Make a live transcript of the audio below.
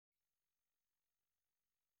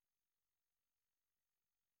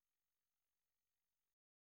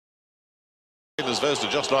Zvezda,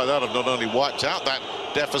 just like that, have not only wiped out that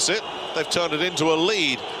deficit, they've turned it into a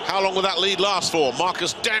lead. How long will that lead last for?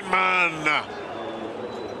 Marcus Denmon.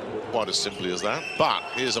 Quite as simply as that. But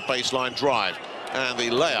here's a baseline drive. And the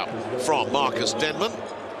layup from Marcus Denmon.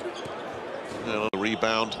 And a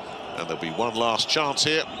rebound. And there'll be one last chance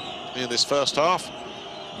here in this first half.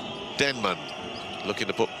 Denmon looking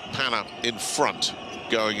to put Panna in front,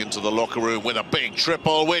 going into the locker room with a big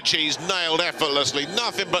triple, which he's nailed effortlessly.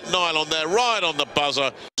 Nothing but nylon there, right on the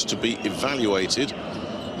buzzer. To be evaluated,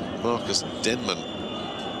 Marcus Denmon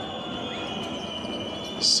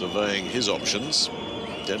surveying his options.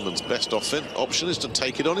 Denmon's best option is to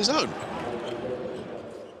take it on his own.